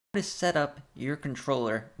To set up your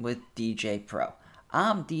controller with DJ Pro.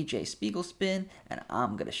 I'm DJ Spiegel and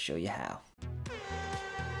I'm going to show you how.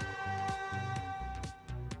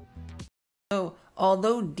 So,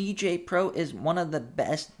 although DJ Pro is one of the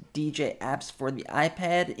best DJ apps for the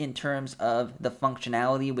iPad in terms of the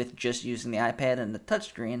functionality with just using the iPad and the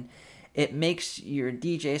touchscreen, it makes your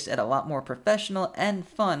DJ set a lot more professional and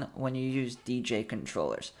fun when you use DJ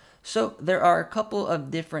controllers. So there are a couple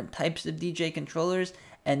of different types of DJ controllers,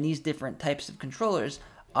 and these different types of controllers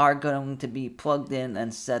are going to be plugged in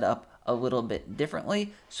and set up a little bit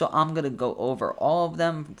differently. So I'm going to go over all of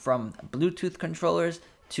them, from Bluetooth controllers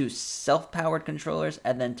to self-powered controllers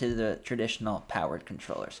and then to the traditional powered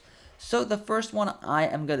controllers. So the first one I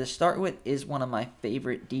am going to start with is one of my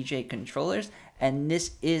favorite DJ controllers, and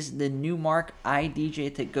this is the Numark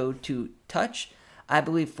iDJ to Go To Touch. I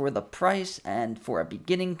believe for the price and for a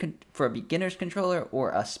beginner's controller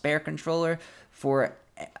or a spare controller for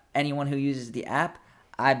anyone who uses the app,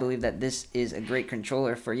 I believe that this is a great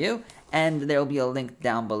controller for you, and there will be a link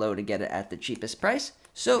down below to get it at the cheapest price.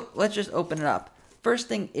 So let's just open it up. First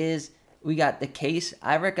thing is we got the case.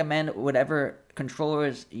 I recommend whatever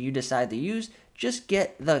controllers you decide to use, just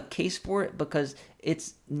get the case for it because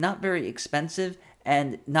it's not very expensive,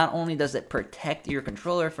 and not only does it protect your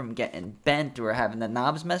controller from getting bent or having the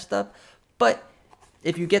knobs messed up, but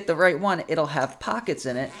if you get the right one, it'll have pockets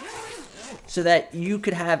in it so that you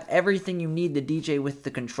could have everything you need to DJ with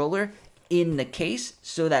the controller in the case,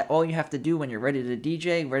 so that all you have to do when you're ready to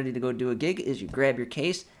DJ, ready to go do a gig, is you grab your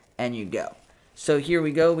case and you go. So here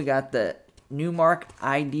we go. We got the Numark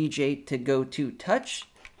iDJ to Go To Touch.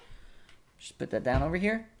 Just put that down over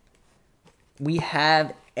here. We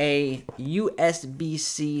have a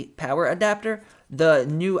USB-C power adapter. The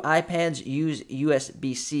new iPads use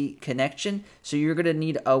USB-C connection, so you're going to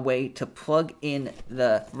need a way to plug in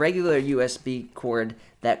the regular USB cord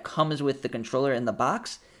that comes with the controller in the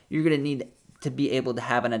box. You're going to need to be able to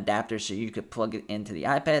have an adapter so you could plug it into the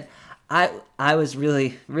iPad. I was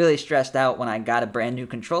really stressed out when I got a brand new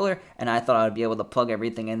controller, and I thought I would be able to plug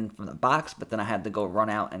everything in from the box, but then I had to go run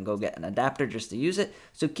out and go get an adapter just to use it.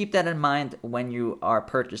 So keep that in mind when you are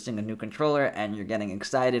purchasing a new controller and you're getting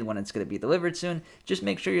excited when it's going to be delivered soon. Just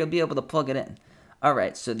make sure you'll be able to plug it in.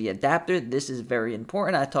 Alright, so the adapter, this is very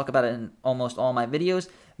important. I talk about it in almost all my videos.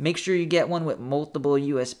 Make sure you get one with multiple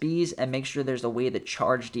USBs, and make sure there's a way to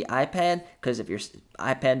charge the iPad, because if your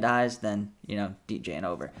iPad dies, then, DJing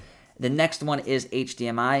over. The next one is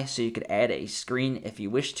HDMI, so you could add a screen if you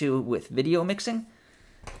wish to with video mixing.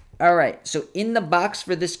 All right, so in the box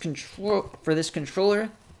for this controller,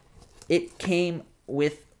 it came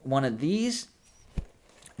with one of these.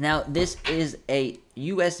 Now this is a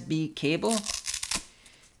USB cable.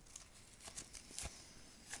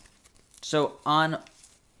 So on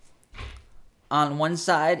one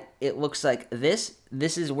side, it looks like this.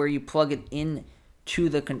 This is where you plug it in to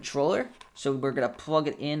the controller. So we're going to plug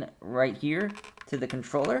it in right here to the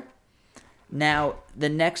controller. Now, the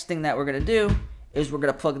next thing that we're going to do is we're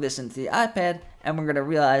going to plug this into the iPad, and we're going to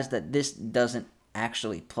realize that this doesn't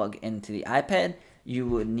actually plug into the iPad. You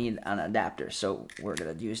would need an adapter. So we're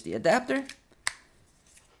going to use the adapter.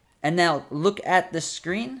 And now look at the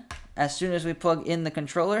screen. As soon as we plug in the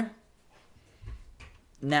controller,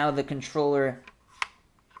 now the controller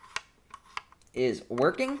is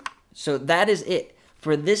working. So that is it.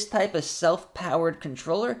 For this type of self-powered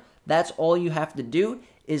controller, that's all you have to do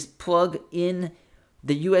is plug in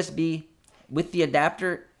the USB with the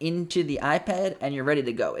adapter into the iPad, and you're ready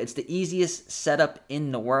to go. It's the easiest setup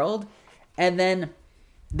in the world. And then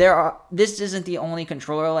this isn't the only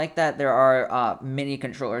controller like that. There are mini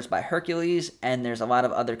controllers by Hercules, and there's a lot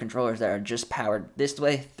of other controllers that are just powered this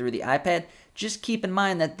way through the iPad. Just keep in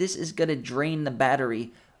mind that this is going to drain the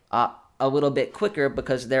battery a little bit quicker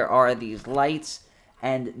because there are these lights,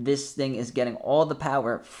 and this thing is getting all the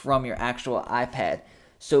power from your actual iPad.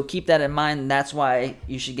 So keep that in mind. That's why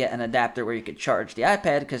you should get an adapter where you could charge the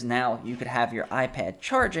iPad, because now you could have your iPad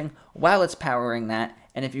charging while it's powering that.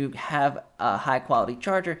 And if you have a high quality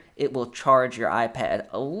charger, it will charge your iPad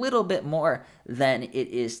a little bit more than it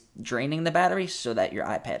is draining the battery, so that your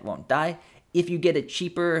iPad won't die. If you get a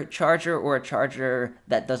cheaper charger or a charger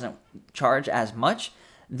that doesn't charge as much,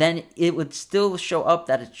 then it would still show up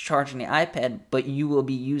that it's charging the iPad, but you will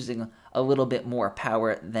be using a little bit more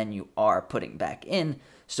power than you are putting back in,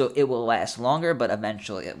 so it will last longer, but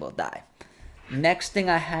eventually it will die. Next thing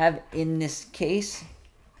I have in this case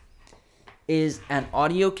is an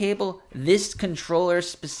audio cable. This controller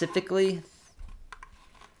specifically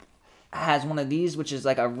has one of these, which is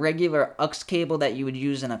like a regular aux cable that you would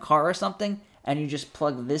use in a car or something, and you just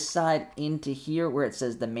plug this side into here where it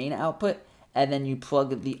says the main output, and then you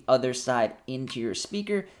plug the other side into your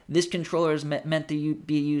speaker. This controller is meant to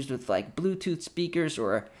be used with like Bluetooth speakers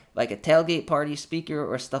or like a tailgate party speaker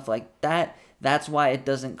or stuff like that. That's why it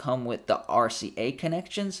doesn't come with the RCA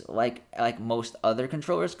connections like most other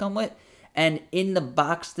controllers come with. And in the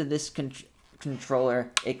box to this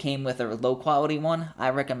controller, it came with a low quality one. I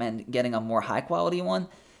recommend getting a more high quality one.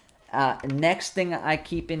 Next thing I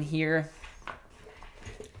keep in here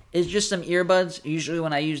is just some earbuds. Usually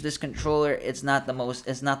when I use this controller, it's not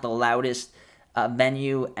the loudest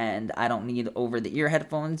venue, and I don't need over-the-ear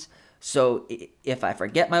headphones. So if I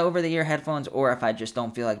forget my over-the-ear headphones, or if I just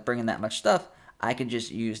don't feel like bringing that much stuff, I could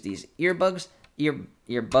just use these earbuds,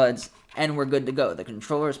 and we're good to go. The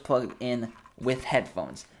controller is plugged in with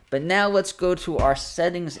headphones. But now let's go to our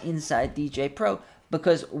settings inside DJ Pro,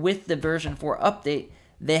 because with the version 4 update,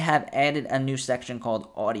 they have added a new section called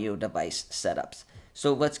Audio Device Setups.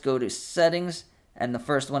 So let's go to Settings, and the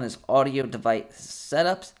first one is Audio Device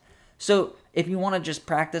Setups. So if you want to just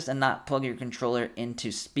practice and not plug your controller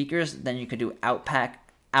into speakers, then you could do output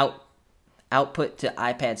to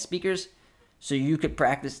iPad speakers. So you could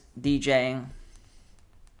practice DJing.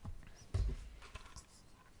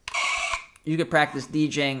 You could practice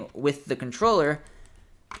DJing with the controller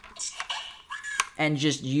and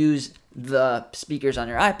just use the speakers on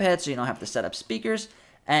your iPad so you don't have to set up speakers.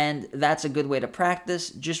 And that's a good way to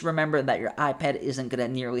practice. Just remember that your iPad isn't going to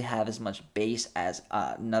nearly have as much bass as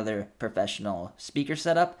another professional speaker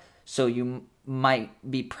setup. So you might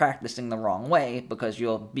be practicing the wrong way because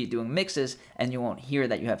you'll be doing mixes and you won't hear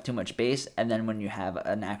that you have too much bass. And then when you have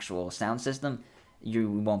an actual sound system, you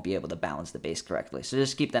won't be able to balance the bass correctly. So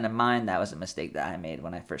just keep that in mind. That was a mistake that I made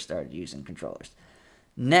when I first started using controllers.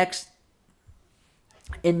 Next,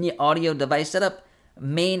 in the audio device setup,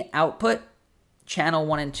 main output, channel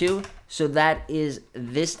 1 and 2. So that is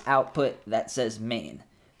this output that says main.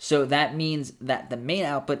 So that means that the main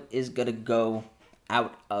output is going to go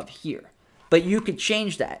out of here. But you could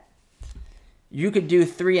change that. You could do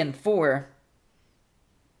 3 and 4,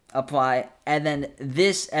 apply, and then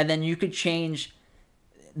this, and then you could change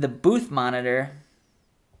the booth monitor.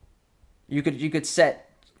 You could set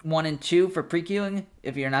 1 and 2 for precuing.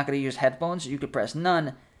 If you're not going to use headphones, you could press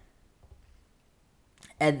none.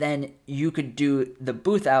 And then you could do the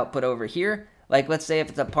booth output over here. Like, let's say if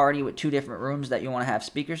it's a party with 2 different rooms that you want to have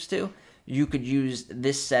speakers to, you could use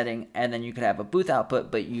this setting, and then you could have a booth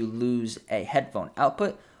output, but you lose a headphone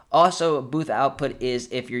output. Also, a booth output is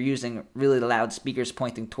if you're using really loud speakers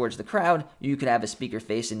pointing towards the crowd, you could have a speaker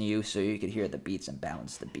facing you so you could hear the beats and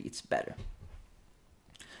balance the beats better.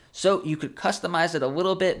 So you could customize it a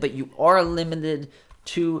little bit, but you are limited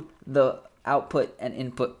to the output and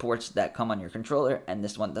input ports that come on your controller, and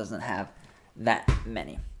this one doesn't have that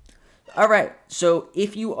many. Alright, so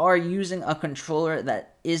if you are using a controller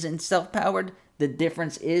that isn't self-powered, the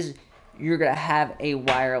difference is you're going to have a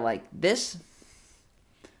wire like this.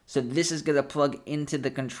 So this is going to plug into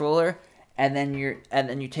the controller, and then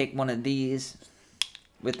you take one of these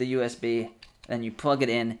with the USB, and you plug it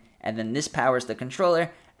in, and then this powers the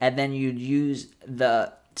controller, and then you'd use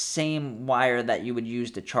the same wire that you would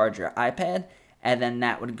use to charge your iPad, and then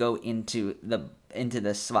that would go into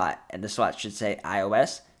the slot, and the slot should say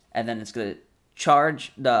iOS, and then it's going to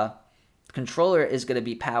charge. The controller is going to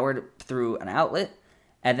be powered through an outlet,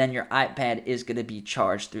 and then your iPad is going to be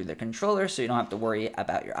charged through the controller, so you don't have to worry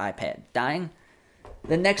about your iPad dying.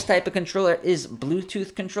 The next type of controller is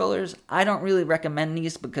Bluetooth controllers. I don't really recommend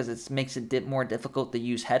these because it makes it more difficult to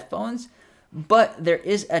use headphones, but there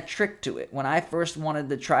is a trick to it. When I first wanted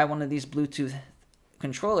to try one of these Bluetooth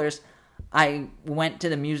controllers, I went to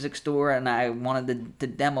the music store and I wanted to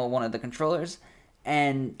demo one of the controllers,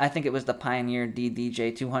 and I think it was the Pioneer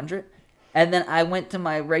DDJ200. And then I went to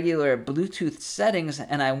my regular Bluetooth settings,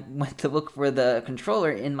 and I went to look for the controller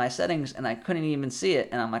in my settings, and I couldn't even see it.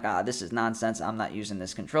 And I'm like, this is nonsense. I'm not using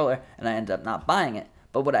this controller. And I ended up not buying it.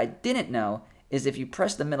 But what I didn't know is if you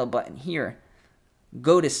press the middle button here,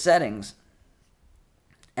 go to Settings,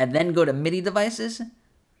 and then go to MIDI devices,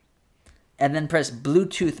 and then press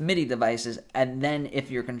Bluetooth MIDI devices, and then if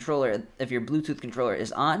your Bluetooth controller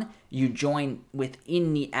is on, you join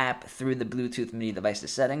within the app through the Bluetooth MIDI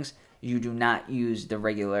devices settings. You do not use the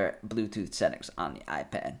regular Bluetooth settings on the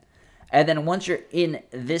iPad. And then once you're in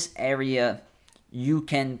this area, you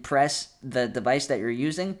can press the device that you're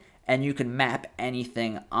using, and you can map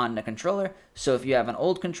anything on the controller. So if you have an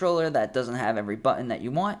old controller that doesn't have every button that you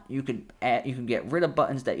want, you can get rid of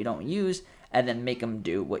buttons that you don't use, and then make them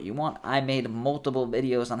do what you want. I made multiple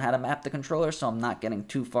videos on how to map the controller, so I'm not getting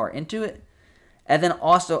too far into it. And then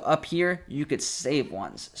also up here, you could save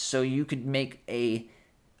ones. So you could make a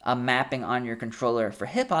a mapping on your controller for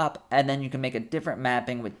hip hop, and then you can make a different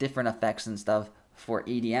mapping with different effects and stuff for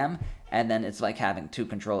EDM, and then it's like having two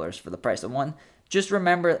controllers for the price of one. Just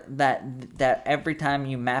remember that every time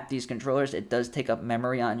you map these controllers, it does take up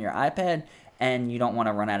memory on your iPad, and you don't want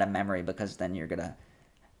to run out of memory because then you're gonna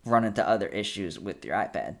run into other issues with your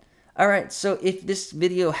iPad. Alright, so if this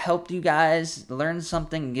video helped you guys learn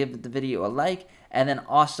something, give the video a like. And then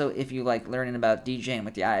also, if you like learning about DJing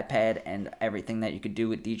with the iPad and everything that you could do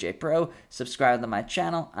with DJ Pro, subscribe to my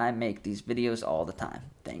channel. I make these videos all the time.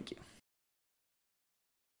 Thank you.